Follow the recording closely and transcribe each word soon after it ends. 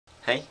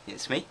Hey,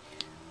 it's me.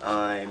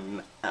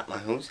 I'm at my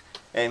halls.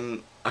 I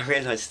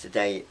realised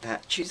today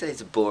that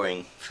Tuesdays are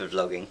boring for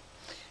vlogging.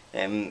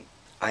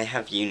 I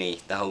have uni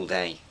the whole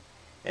day.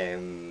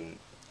 I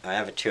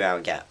have a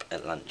 2-hour gap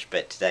at lunch,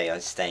 but today I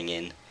was staying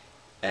in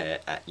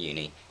at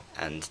uni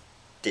and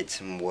did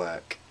some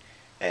work.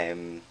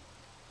 And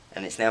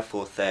it's now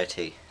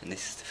 4:30, and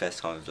this is the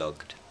first time I've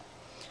vlogged.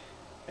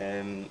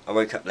 I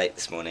woke up late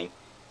this morning.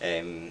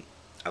 I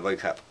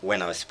woke up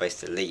when I was supposed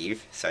to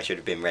leave, so I should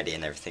have been ready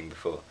and everything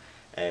before.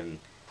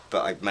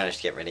 But I managed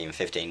to get ready in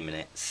 15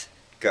 minutes,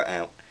 got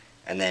out,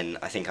 and then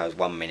I think I was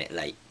 1 minute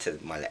late to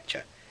my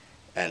lecture,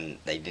 and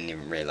they didn't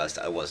even realise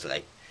that I was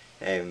late.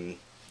 And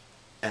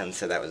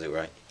so that was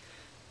alright.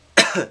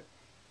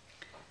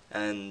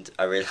 And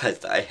I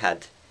realised that I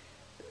had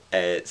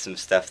some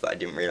stuff that I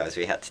didn't realise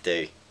we had to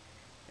do,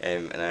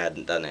 and I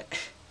hadn't done it,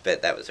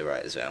 but that was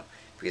alright as well,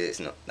 because it's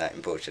not that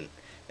important.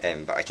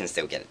 But I can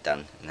still get it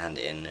done and hand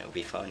it in, and it'll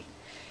be fine.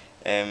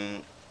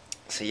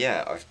 So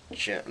yeah, I've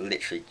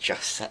literally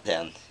just sat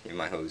down in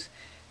my halls.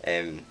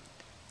 I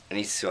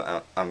need to sort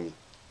out, I'm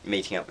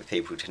meeting up with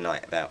people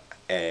tonight about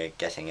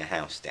getting a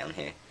house down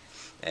here,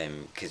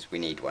 because we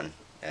need one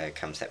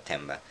come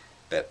September,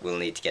 but we'll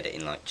need to get it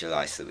in like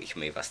July so that we can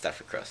move our stuff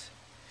across.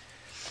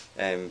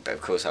 But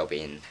of course I'll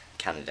be in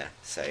Canada,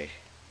 so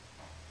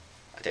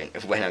I don't know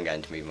when I'm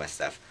going to move my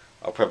stuff.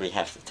 I'll probably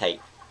have to take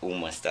all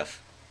my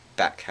stuff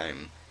back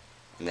home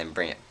and then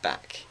bring it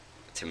back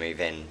to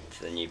move in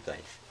to the new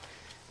place.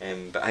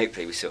 But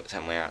hopefully we sort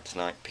somewhere out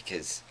tonight,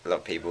 because a lot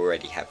of people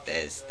already have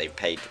theirs. They've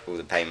paid all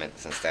the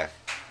payments and stuff.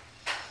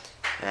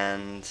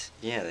 And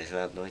yeah, there's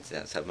loud noises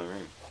outside my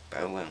room,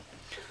 but oh well.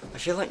 I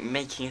feel like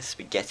making a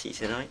spaghetti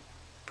tonight,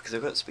 because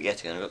I've got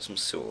spaghetti and I've got some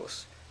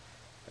sauce.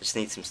 I just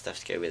need some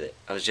stuff to go with it.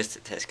 I was just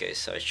at Tesco's,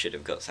 so I should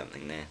have got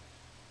something there.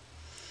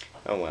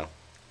 Oh well,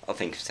 I'll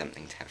think of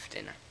something to have for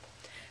dinner.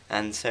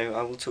 And so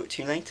I will talk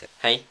to you later.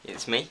 Hey,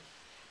 it's me.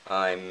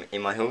 I'm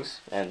in my halls,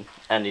 and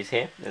Andy's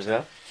here as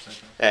well.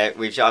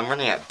 I'm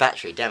running out of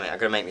battery, damn it, I've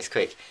got to make this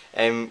quick.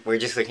 We're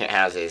just looking at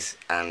houses,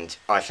 and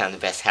I found the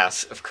best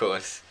house, of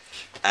course.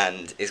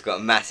 And it's got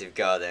a massive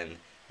garden,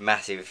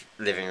 massive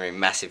living room,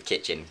 massive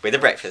kitchen, with a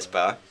breakfast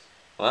bar.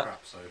 What?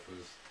 Crap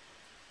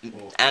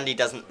sofas. Andy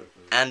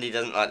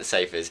doesn't like the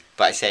sofas,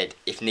 but I said,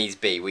 if needs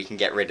be, we can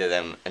get rid of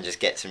them and just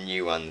get some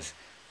new ones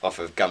off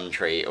of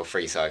Gumtree or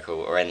FreeCycle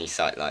or any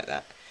site like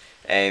that.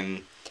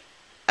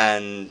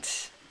 And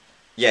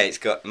yeah, it's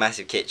got a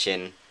massive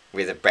kitchen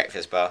with a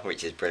breakfast bar,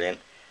 which is brilliant,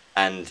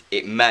 and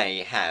it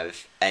may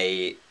have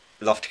a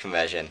loft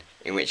conversion,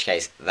 in which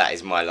case that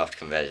is my loft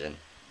conversion.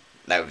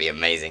 That would be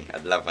amazing.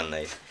 I'd love one of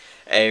those.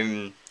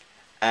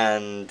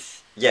 And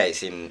yeah,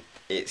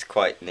 it's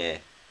quite near.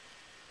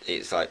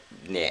 It's like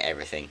near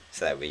everything,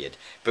 so that would be good.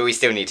 But we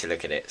still need to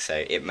look at it,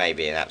 so it may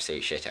be an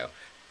absolute shithole.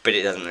 But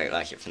it doesn't look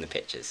like it from the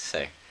pictures,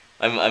 so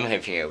I'm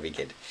hoping it'll be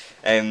good.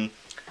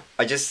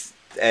 I just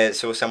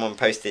saw someone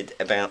posted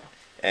about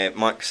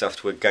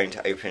Microsoft were going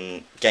to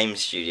open game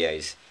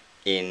studios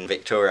in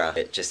Victoria,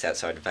 just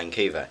outside of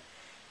Vancouver,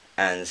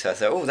 and so I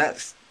thought, oh,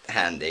 that's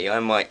handy. I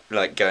might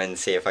like go and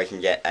see if I can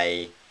get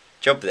a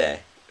job there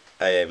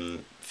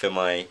for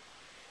my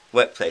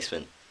work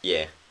placement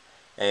year.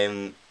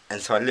 And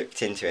so I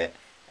looked into it,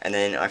 and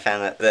then I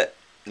found out that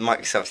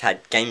Microsoft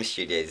had game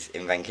studios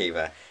in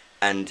Vancouver,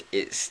 and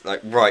it's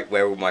like right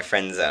where all my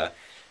friends are,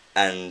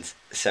 and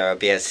so I'll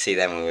be able to see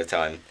them all the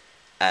time,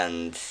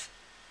 and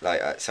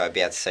like, so I'd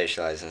be able to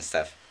socialise and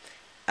stuff,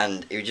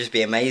 and it would just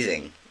be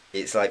amazing.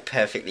 It's like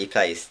perfectly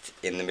placed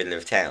in the middle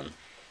of town,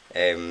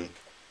 and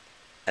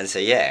so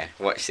yeah,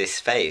 watch this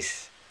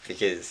space,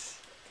 because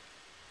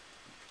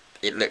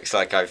it looks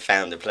like I've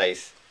found a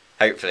place.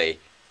 Hopefully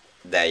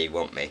they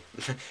want me.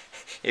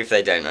 If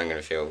they don't, I'm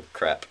going to feel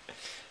crap.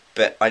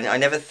 But I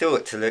never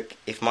thought to look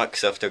if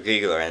Microsoft or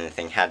Google or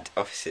anything had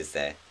offices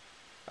there.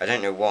 I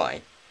don't know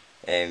why,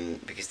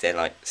 because they're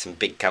like some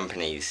big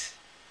companies,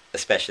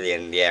 especially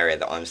in the area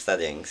that I'm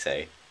studying,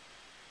 so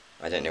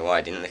I don't know why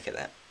I didn't look at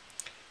that.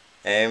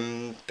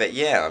 But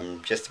yeah,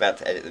 I'm just about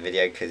to edit the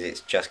video because it's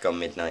just gone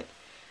midnight.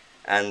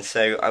 And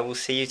so I will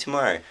see you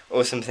tomorrow.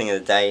 Awesome thing of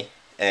the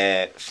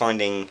day,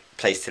 finding a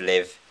place to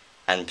live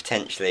and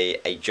potentially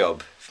a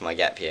job for my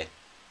gap year,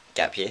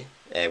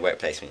 work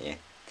placement year.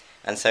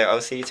 And so I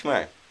will see you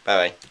tomorrow.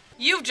 Bye bye.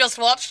 You've just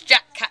watched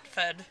Jack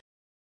Catford.